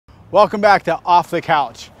Welcome back to Off the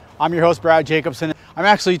Couch. I'm your host, Brad Jacobson. I'm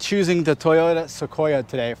actually choosing the Toyota Sequoia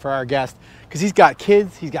today for our guest because he's got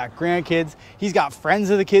kids, he's got grandkids, he's got friends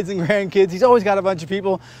of the kids and grandkids. He's always got a bunch of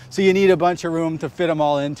people, so you need a bunch of room to fit them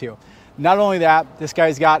all into. Not only that, this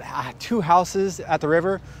guy's got 2 houses at the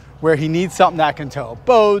river where he needs something that can tow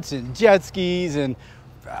boats and jet skis and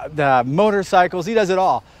the motorcycles. He does it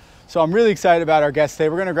all. So I'm really excited about our guest today.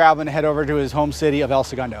 We're gonna grab him and head over to his home city of El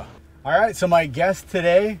Segundo. All right, so my guest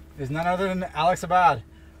today is none other than Alex Abad.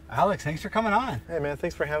 Alex, thanks for coming on. Hey man,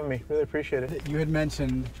 thanks for having me. Really appreciate it. You had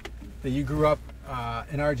mentioned that you grew up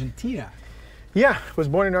in Argentina. Yeah, was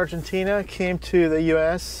born in Argentina, came to the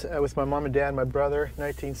U.S. With my mom and dad and my brother,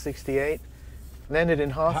 1968. Landed in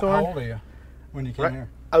Hawthorne. How old are you when you came here?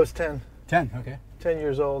 I was 10. 10, okay. 10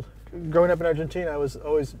 years old. Growing up in Argentina, I was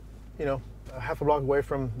always, half a block away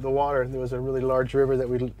from the water. There was a really large river that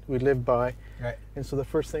we lived by. Right. And so the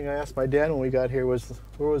first thing I asked my dad when we got here was,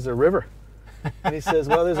 where was the river? And he says,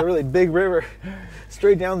 well, there's a really big river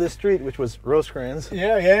straight down this street, which was Rosecrans.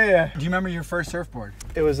 Yeah. Do you remember your first surfboard?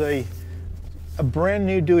 It was a brand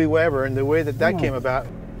new Dewey Weber, and the way that came about,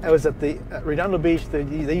 I was at the Redondo Beach. They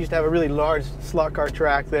used to have a really large slot car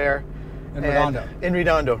track there. In Redondo? In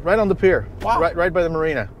Redondo, right on the pier. Wow. Right by the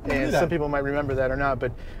marina. And some people might remember that or not,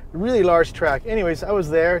 but really large track. Anyways, I was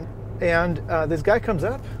there, and this guy comes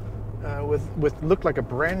up with looked like a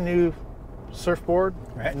brand new surfboard,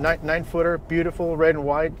 right. 9-footer, beautiful, red and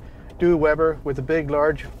white, Dewey Weber with a big,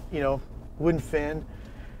 large, wooden fin.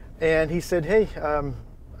 And he said, hey,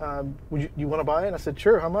 would you want to buy it? And I said,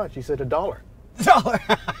 sure, how much? He said, $1.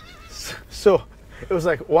 $1? So it was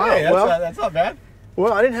like, wow, hey, that's not bad.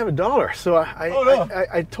 Well, I didn't have $1, so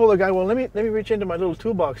I told the guy, well, let me reach into my little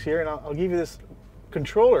toolbox here, and I'll give you this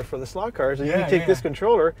controller for the slot cars, and you can take this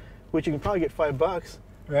controller, which you can probably get $5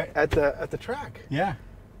 at the track. Yeah.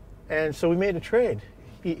 And so we made a trade.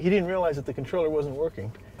 He didn't realize that the controller wasn't working,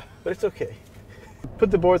 but it's okay.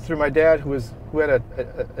 Put the board through my dad, who had an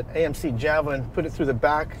AMC Javelin, put it through the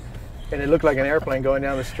back, and it looked like an airplane going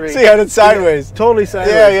down the street. So you had it sideways. Yeah, totally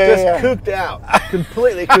sideways. Yeah. Cooked out,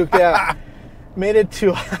 completely cooked out. Made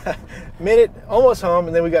it almost home,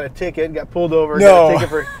 and then we got a ticket. Got pulled over. No. Got a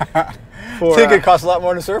ticket for ticket costs a lot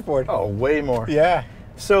more than a surfboard. Oh, way more. Yeah.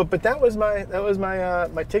 So, but that was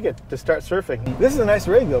my ticket to start surfing. This is a nice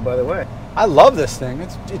rig, though, by the way. I love this thing.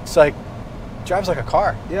 It's like drives like a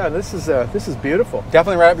car. Yeah, this is beautiful.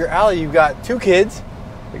 Definitely right up your alley. You've got 2 kids.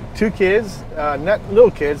 2 kids, not little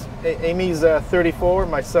kids. Amy's 34.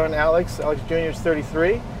 My son Alex Jr. is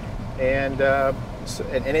 33, and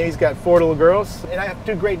Amy's got 4 little girls, and I have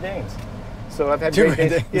 2 Great Danes. So I've had Great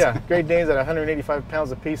Danes. Yeah, Great Danes at 185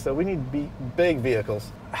 pounds apiece. So we need big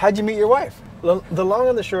vehicles. How'd you meet your wife? The long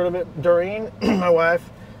and the short of it, Doreen, my wife,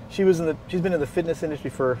 she's been in the fitness industry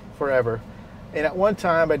for forever. And at one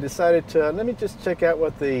time, I decided to let me just check out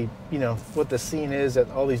what the scene is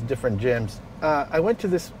at all these different gyms. I went to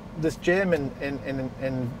this gym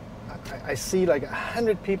and I see like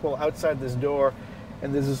 100 people outside this door,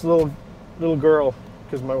 and there's this little girl,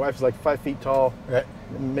 because my wife's like 5 feet tall, right,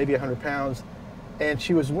 maybe 100 pounds, and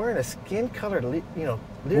she was wearing a skin-colored leotard.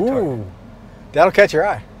 Ooh, that'll catch your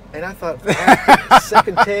eye. And I thought,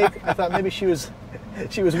 second take, I thought maybe she was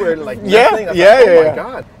wearing like nothing. I thought, oh my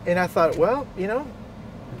God. And I thought, well,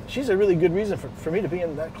 she's a really good reason for me to be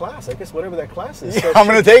in that class. I guess whatever that class is. Yeah, so I'm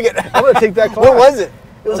going to take it. I'm going to take that class. What was it?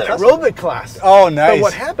 It was an aerobic class. Oh, nice. So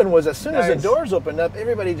what happened was, as soon as the doors opened up,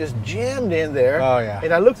 everybody just jammed in there. Oh, yeah.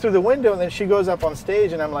 And I looked through the window, and then she goes up on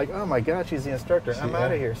stage, and I'm like, oh my God, she's the instructor. I'm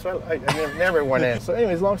out of here. So I never went in. So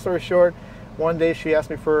anyways, long story short, one day she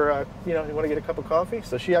asked me for, you want to get a cup of coffee?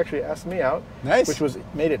 So she actually asked me out. Nice. Which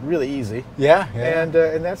made it really easy. Yeah. And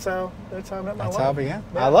that's how I met my wife. That's how it began.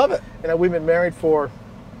 Yeah. I love it. And we've been married for,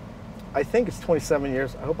 I think it's 27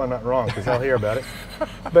 years. I hope I'm not wrong, because I'll hear about it.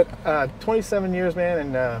 But 27 years,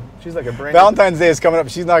 man, and she's like a brand Valentine's Day is coming up.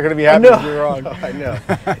 She's not going to be happy if you're wrong. No, I know.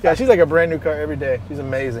 Yeah, she's like a brand new car every day. She's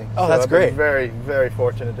amazing. Oh, that's great. I've been very, very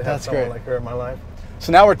fortunate to have someone like her in my life.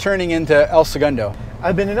 So now we're turning into El Segundo.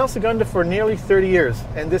 I've been in El Segundo for nearly 30 years,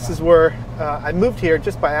 and this is where I moved here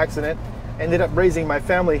just by accident. Ended up raising my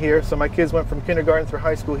family here, so my kids went from kindergarten through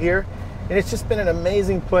high school here. And it's just been an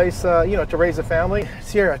amazing place, to raise a family.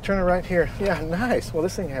 It's here, I turn it right here. Yeah, nice. Well,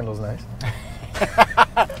 this thing handles nice.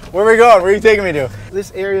 Where are we going? Where are you taking me to?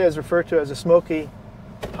 This area is referred to as a Smokey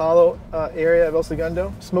Hollow area of El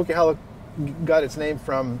Segundo. Smokey Hollow got its name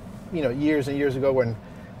from, years and years ago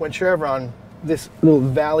when Chevron, this little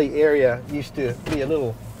valley area, used to be a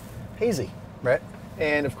little hazy. Right.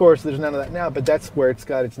 And of course, there's none of that now, but that's where it's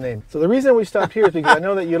got its name. So the reason we stopped here is because I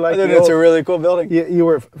know that you like it's a really cool building. You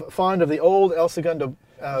were fond of the old El Segundo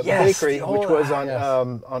Bakery, which was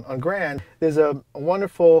on Grand. There's a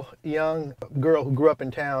wonderful young girl who grew up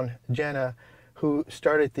in town, Jenna, who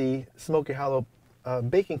started the Smokey Hollow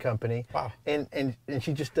baking company. Wow. And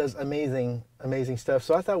she just does amazing stuff.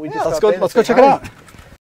 So I thought we'd just let's stop go. Let's go check it out.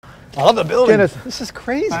 I love the building. This is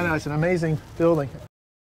crazy. I know, it's an amazing building.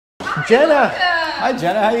 Jenna. Hi,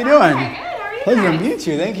 Jenna. How you doing? Hi, good. How are you? Pleasure to meet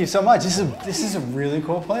you. Thank you so much. This is a really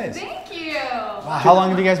cool place. Thank you. Wow. How long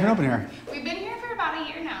have you guys been open here? We've been here for about a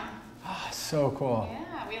year now. Oh, so cool.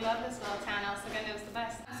 Yeah, we love this little town. El Segundo's the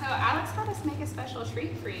best. So Alex got us to make a special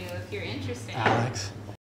treat for you if you're interested.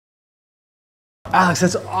 Alex,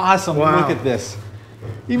 that's awesome. Wow. Look at this.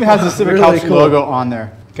 Even has the Civic really House cool. logo on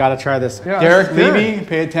there. Gotta try this. Yeah, Derek this is Levy,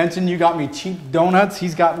 pay attention. You got me cheap donuts.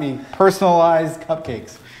 He's got me personalized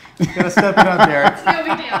cupcakes. Gotta step it up, Derek. No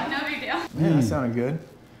big deal. No big deal. Yeah, that sounded good.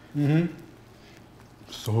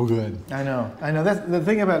 So good. I know. That's the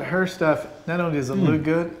thing about her stuff. Not only does it look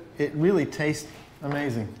good, it really tastes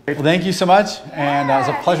amazing. Well, thank you so much, and it was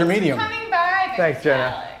a pleasure meeting you. Coming by. Thanks, Jenna.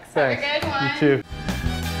 Alex. Thanks. Have a good one. You too.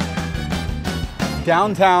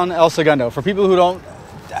 Downtown El Segundo. For people who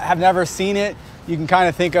have never seen it, you can kind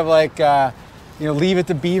of think of like, Leave It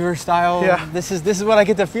to Beaver style. Yeah. This is what I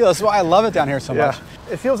get to feel. This is why I love it down here so much.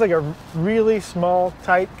 It feels like a really small,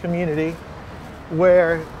 tight community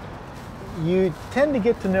where you tend to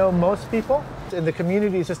get to know most people. And the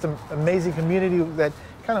community is just an amazing community that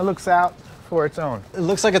kind of looks out for its own. It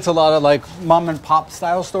looks like it's a lot of like mom and pop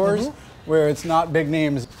style stores where it's not big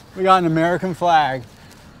names. We got an American flag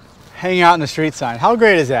hanging out in the street sign. How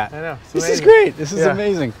great is that? I know. It's This is amazing. great. This is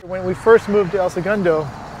amazing. When we first moved to El Segundo,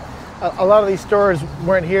 a lot of these stores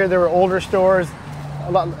weren't here. There were older stores,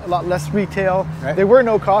 a lot less retail. Right. There were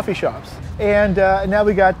no coffee shops. And now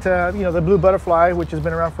we got the Blue Butterfly, which has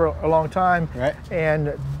been around for a long time. Right.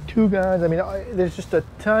 And Two Guns. I mean, there's just a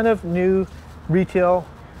ton of new retail,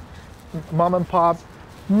 mom and pop,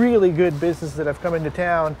 really good businesses that have come into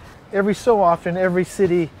town. Every so often, every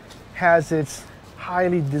city has its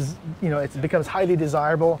it becomes highly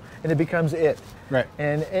desirable, and it becomes it. Right.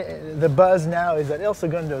 And the buzz now is that El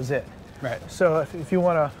Segundo's it. Right. So if you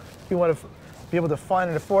want to be able to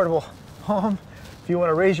find an affordable home, if you want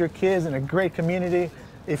to raise your kids in a great community,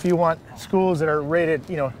 if you want schools that are rated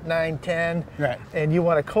 9, 10, Right. and you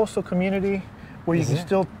want a coastal community where you can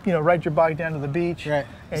still ride your bike down to the beach. Right.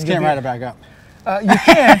 And Just you'll can't be- ride it back up. You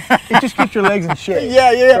can. It just keeps your legs in shape.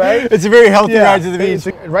 Yeah. Right? It's a very healthy ride to the beach.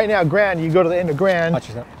 Right now, Grand, you go to the end of Grand, Watch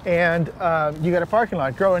yourself. and you got a parking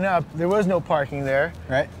lot. Growing up, there was no parking there.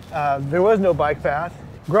 Right. There was no bike path.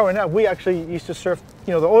 Growing up, we actually used to surf,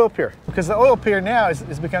 the oil pier, because the oil pier now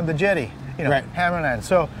has become the jetty, Right. Hammerland.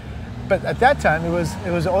 So, but at that time, it was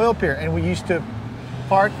the oil pier, and we used to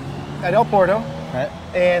park at El Porto, Right.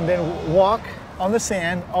 and then walk on the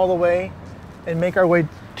sand all the way, and make our way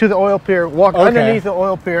to the oil pier, walk Okay. underneath the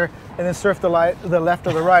oil pier, and then surf the left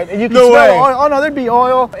or the right. And you can No smell way. oil. Oh no, there'd be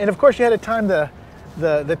oil. And of course you had to time the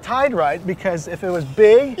tide right, because if it was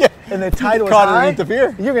big and the tide was Caught high, underneath the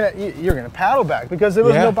pier. you're gonna paddle back, because there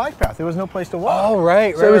was Yeah. no bike path. There was no place to walk. Oh,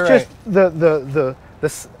 right. So it was just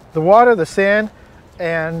the water, the sand,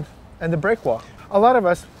 and the break walk. A lot of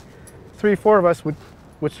us, 3, 4 of us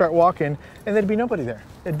would start walking, and there'd be nobody there.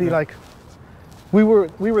 It'd be like we were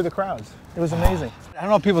the crowds. It was amazing. I don't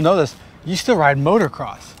know if people know this. You still ride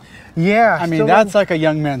motocross. Yeah. I mean, still that's like a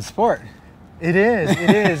young man's sport. It is,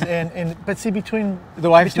 but see, between The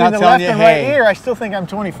wife's between not the telling left you, and right hey. ear, I still think I'm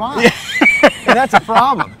 25, and that's a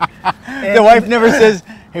problem. The wife never says,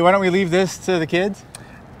 hey, why don't we leave this to the kids?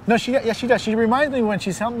 No, she does. She reminds me when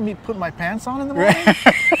she's helping me put my pants on in the morning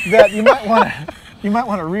that you might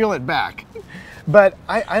want to reel it back. But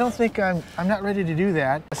I don't think I'm not ready to do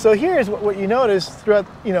that. So here's what you notice throughout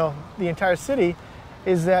the entire city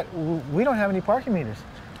is that we don't have any parking meters.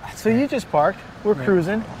 So you just parked. We're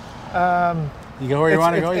cruising. You go where you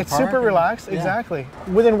want to go. You It's park, super and- relaxed. Yeah. Exactly.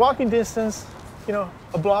 Within walking distance,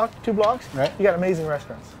 a block, 2 blocks, Right. you got amazing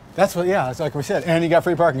restaurants. That's what. Yeah, it's like we said. And you got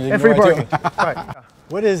free parking. You And can free go right parking. to it. Right.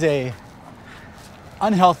 What is a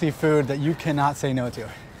unhealthy food that you cannot say no to?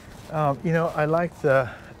 I like the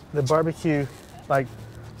barbecue, like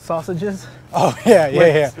sausages. Oh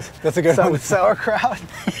yeah. That's a good one. With sauerkraut.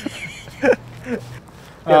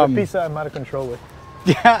 The pizza I'm out of control with.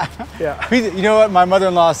 Yeah. Yeah. Pizza, you know what? My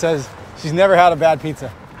mother-in-law says she's never had a bad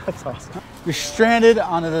pizza. That's awesome. You're stranded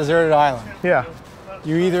on a deserted island. Yeah.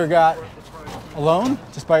 You either got alone,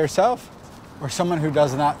 just by yourself, or someone who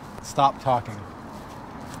does not stop talking.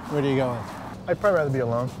 Where do you go with? I'd probably rather be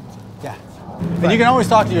alone. Yeah. And you can always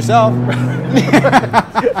talk to yourself. And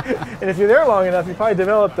if you're there long enough, you probably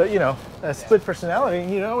develop a split personality,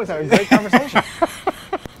 and you always have a great conversation.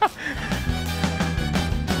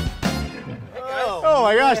 Oh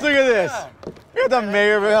my gosh, look at this. We got the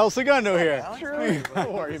mayor of El Segundo here. Drew,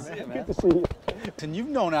 how are you, man? Good to see you. And you've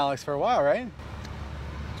known Alex for a while, right?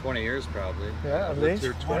 20 years probably. Yeah, at I've lived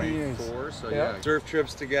least. here 20 years. 24, so Yeah. yeah. Surf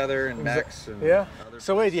trips together and Mex and Yeah. other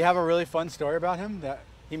So wait, do you have a really fun story about him that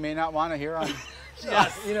he may not want to hear on?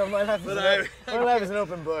 Yes. You know, my life is an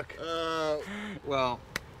open book. well,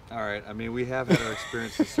 all right. I mean, we have had our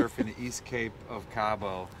experiences surfing the East Cape of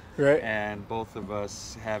Cabo. Right. And both of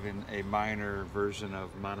us having a minor version of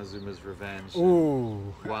Montezuma's Revenge.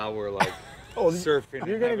 Ooh. While we're like Oh, surfing.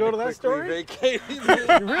 you're gonna go to that story? Vacating.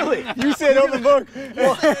 Really? You said open book.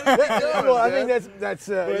 Well, I think that's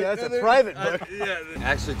a private book.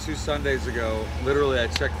 Actually, 2 Sundays ago, literally, I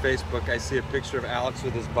checked Facebook. I see a picture of Alex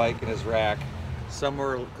with his bike and his rack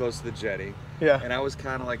somewhere close to the jetty. Yeah. And I was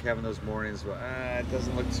kind of like having those mornings where it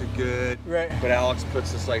doesn't look too good. Right. But Alex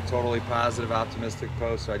puts this like totally positive, optimistic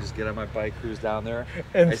post, so I just get on my bike, cruise down there.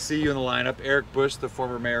 And I see you in the lineup. Eric Bush, the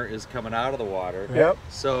former mayor, is coming out of the water. Yep.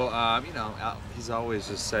 So, you know, he's always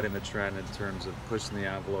just setting the trend in terms of pushing the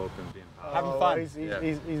envelope and being positive. Having fun.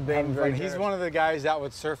 He's being Having very fun. He's one of the guys that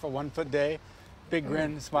would surf a 1 foot day, big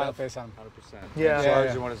grin, smile Yep. face on him. 100%. Yeah. And Yeah,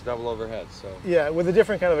 charging yeah. when it's double overhead. So. Yeah, with a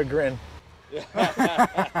different kind of a grin.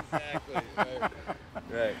 Exactly.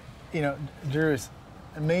 Right. You know, Drew is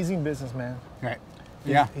amazing businessman. Right.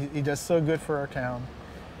 Yeah. He does so good for our town.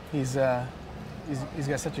 He's got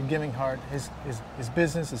such a giving heart. His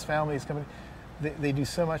business, his family, his company, they do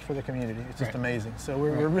so much for the community. It's just Right. amazing. So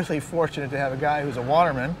we're really fortunate to have a guy who's a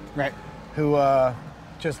waterman, Right. who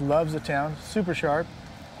just loves the town, super sharp,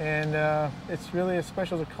 and it's really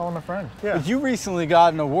special to call him a friend. Yeah. But you recently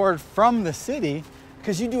got an award from the city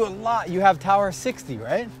because you do a lot. You have Tower 60,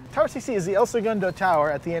 right? Tower 60 is the El Segundo Tower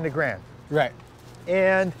at the end of Grand. Right.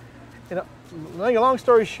 And, you know, make a long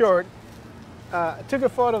story short, I took a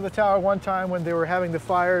photo of the tower one time when they were having the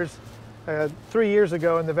fires 3 years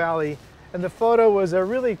ago in the valley. And the photo was a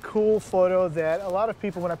really cool photo that a lot of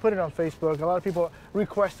people, when I put it on Facebook, a lot of people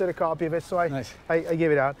requested a copy of it, so Nice. I gave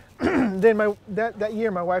it out. Then that year,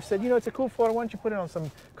 my wife said, you know, it's a cool photo, why don't you put it on some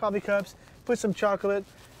coffee cups, put some chocolate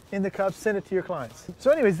in the cups, send it to your clients.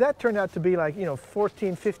 So anyways, that turned out to be like, you know,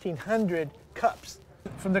 1,500 cups.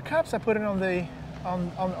 From the cups, I put it on the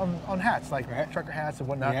on hats, like Right. trucker hats and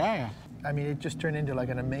whatnot. Yeah. I mean, it just turned into like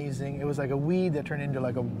an amazing, it was like a weed that turned into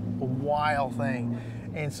like a wild thing.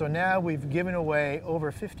 And so now we've given away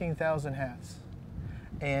over 15,000 hats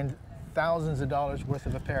and thousands of dollars worth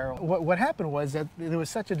of apparel. What happened was that there was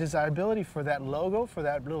such a desirability for that logo, for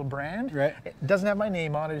that little brand. Right. It doesn't have my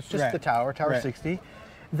name on it, it's just Right. the Tower Right. 60,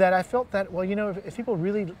 that I felt that, well, you know, if people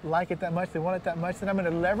really like it that much, they want it that much, then I'm going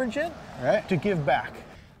to leverage it Right. to give back.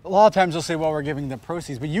 A lot of times they'll say, well, we're giving the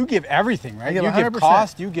proceeds, but you give everything, right? I give you 100%. give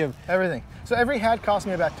cost, you give. Everything. So every hat cost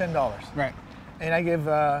me about $10. Right. And I give,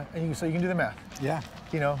 so you can do the math. Yeah.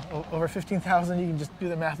 You know, over 15,000, you can just do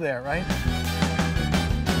the math there, right?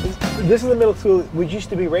 This is the middle school, which used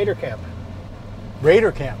to be Raider Camp.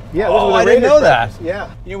 Raider Camp. Yeah, oh, this was I a didn't Raiders know that. practice.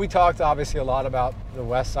 Yeah. You know, we talked obviously a lot about the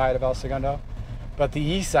west side of El Segundo, but the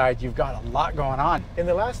east side, you've got a lot going on. In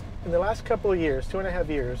the last couple of years, 2.5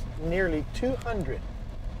 years, nearly 200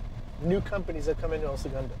 new companies have come into El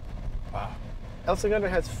Segundo. Wow. El Segundo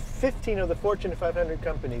has 15 of the Fortune 500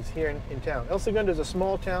 companies here in town. El Segundo is a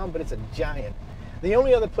small town, but it's a giant. The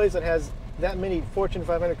only other place that has that many Fortune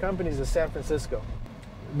 500 companies is San Francisco.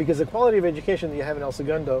 Because the quality of education that you have in El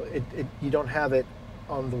Segundo, you don't have it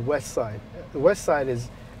on the west side. The west side is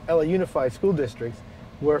LA Unified School Districts,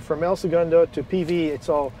 where from El Segundo to PV, it's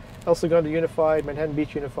all El Segundo Unified, Manhattan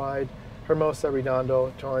Beach Unified, Hermosa,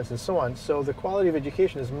 Redondo, Torrance, and so on. So the quality of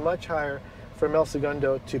education is much higher from El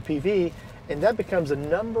Segundo to PV, and that becomes a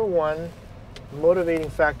 #1 motivating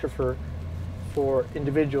factor for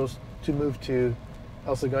individuals to move to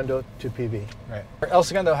El Segundo to PV. Right. El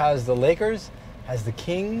Segundo has the Lakers, has the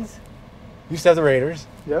Kings, used to have the Raiders.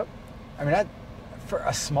 Yep. I mean, for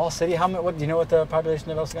a small city, what do you know what the population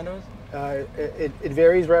of El Segundo is? It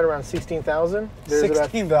varies right around 16,000. There's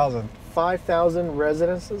 16,000. about 5,000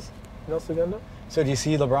 residences in El Segundo. So do you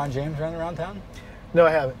see LeBron James running around town? No,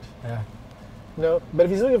 I haven't. Yeah. No, but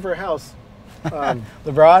if he's looking for a house,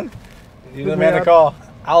 LeBron, you're the man to up. call.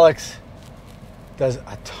 Alex does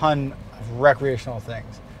a ton of recreational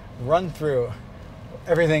things. Run through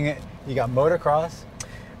everything. You got motocross.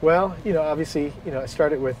 well, you know, obviously, you know, I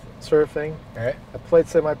started with surfing. Right. I played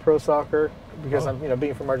semi-pro soccer because I'm, you know,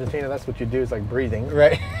 being from Argentina, that's what you do, is like breathing.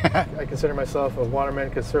 Right. I consider myself a waterman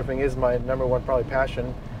because surfing is my #1 probably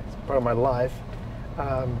passion. It's part of my life.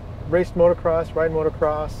 Raced motocross, ride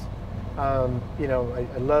motocross. You know,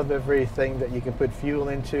 I love everything that you can put fuel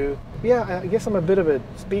into. Yeah, I guess I'm a bit of a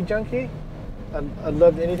speed junkie. I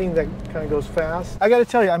love anything that kind of goes fast. I got to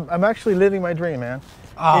tell you, I'm actually living my dream, man.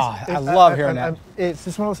 Oh, I love hearing that. It's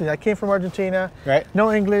just one of those things. I came from Argentina, right?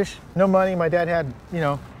 No English, no money. My dad had,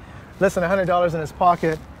 less than $100 in his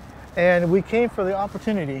pocket, and we came for the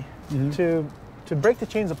opportunity to break the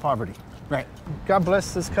chains of poverty. Right. God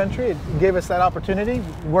bless this country. It gave us that opportunity.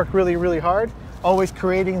 Worked really, really hard, always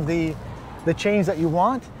creating the change that you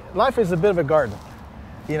want. Life is a bit of a garden.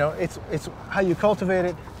 It's how you cultivate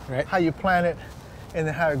it, right, how you plant it, and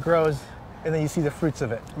then how it grows, and then you see the fruits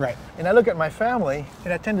of it. Right. And I look at my family,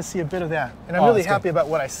 and I tend to see a bit of that. And I'm really happy about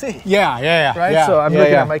what I see. Yeah. Right? Yeah, so I'm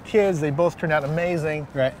looking at my kids. They both turned out amazing.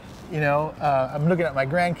 Right. I'm looking at my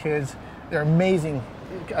grandkids. They're amazing.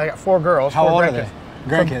 I got 4 girls. How 4 old grandkids. are they?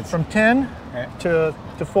 Grandkids? From 10 to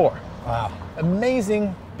 4. Wow.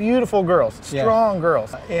 Amazing, beautiful girls, strong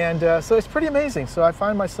girls. And so it's pretty amazing. So I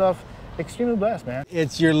find myself extremely blessed, man.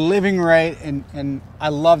 You're living right, and I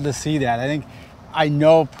love to see that. I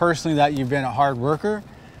know personally that you've been a hard worker,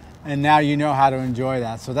 and now you know how to enjoy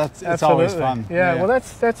that. So it's always fun. Yeah, well,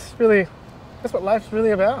 that's what life's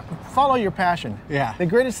really about. Follow your passion. Yeah.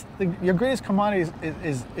 Your greatest commodity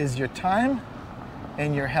is your time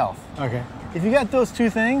and your health. Okay. If you got those 2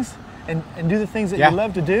 things and do the things that you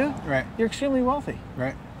love to do, right, you're extremely wealthy.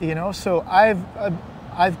 Right. So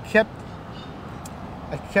I've kept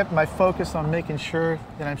my focus on making sure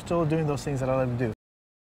that I'm still doing those things that I love to do.